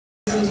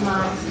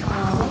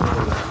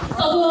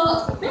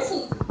Well,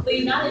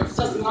 basically, not it's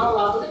just a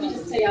monologue, but let me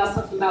just tell y'all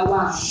something about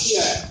why I'm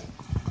here.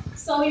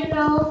 So,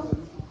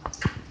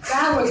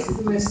 God works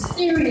in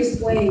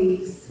mysterious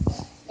ways.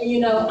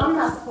 And, I'm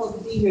not supposed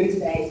to be here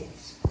today.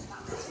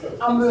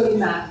 I'm really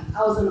not.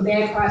 I was in a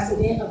bad car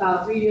accident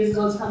about 3 years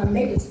ago trying to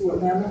make it to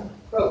Atlanta.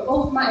 Broke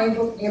both my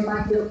ankles and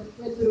my hip,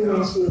 went through the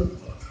windshield.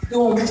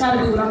 Trying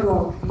to do what I'm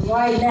doing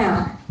right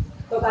now.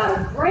 But by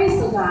the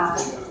grace of God,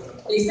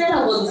 they said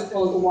I wasn't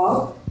supposed to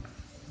walk.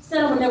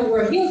 Said I would never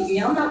wear heels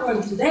again. I'm not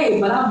wearing them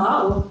today, but I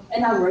model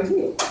and I wear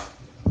heels.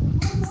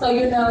 So,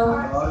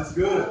 that's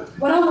good.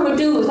 What I want to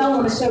do is I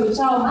want to share with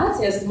y'all my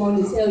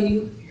testimony to tell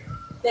you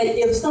that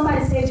if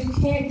somebody says you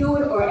can't do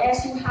it or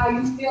asks you how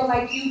you feel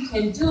like you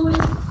can do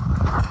it,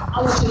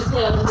 I want you to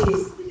tell them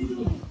this.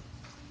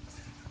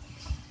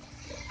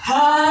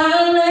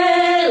 Hallelujah.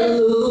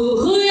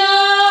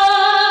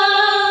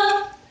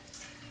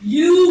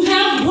 You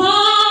have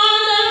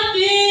won the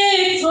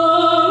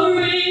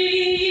victory.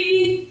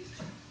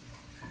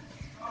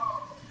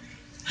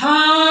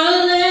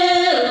 Hallelujah.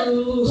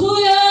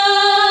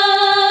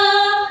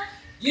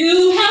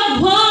 You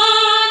have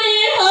won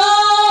it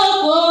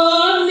all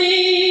for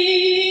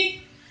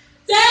me.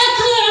 That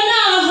could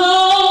not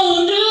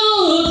hold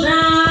you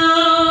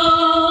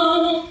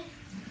down.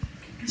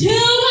 You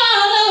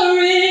are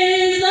the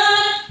risen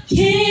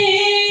King,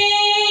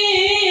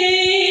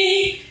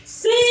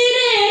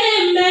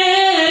 seated in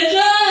majesty.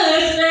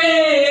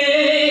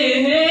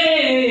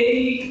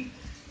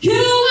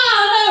 You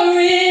are the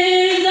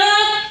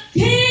risen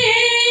King.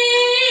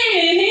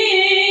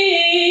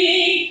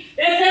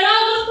 They said I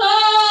was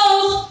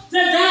supposed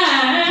to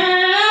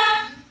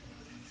die,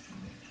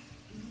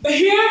 but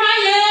here I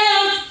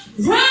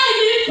am,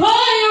 right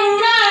before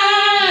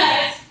your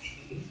eyes.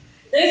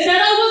 They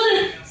said I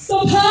wasn't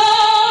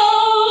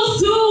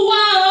supposed to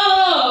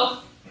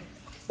walk,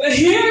 but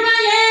here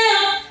I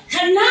am,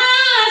 and I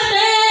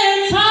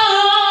stand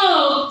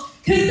tall,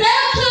 'cause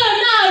they could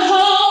not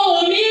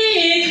hold me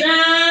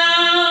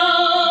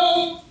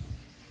down.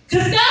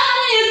 'Cause God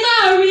is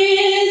my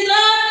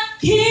risen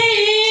King,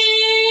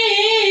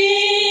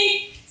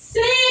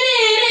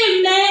 seated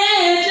in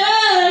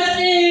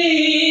majesty.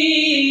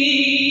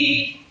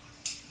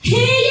 He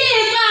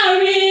is my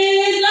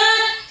risen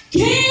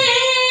King.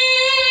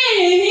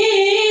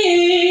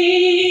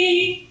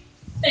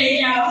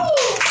 Thank y'all.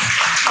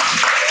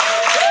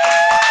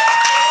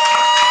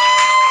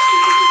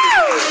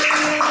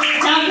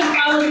 Y'all can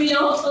follow me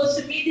on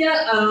social media.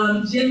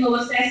 Jim Low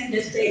Assassin,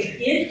 that's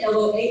J-N,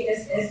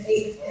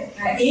 Loassassin.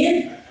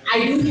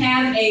 I do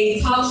have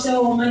a talk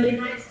show on Monday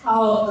nights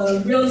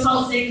called Real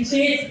Talk Second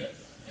Chance,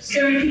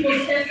 sharing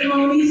people's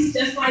testimonies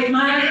just like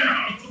mine,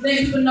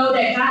 letting people know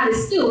that God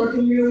is still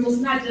working miracles,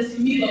 not just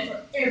for me, but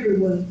for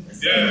everyone.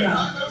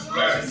 Yeah, that's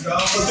right.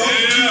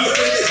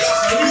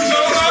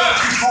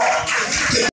 Yeah.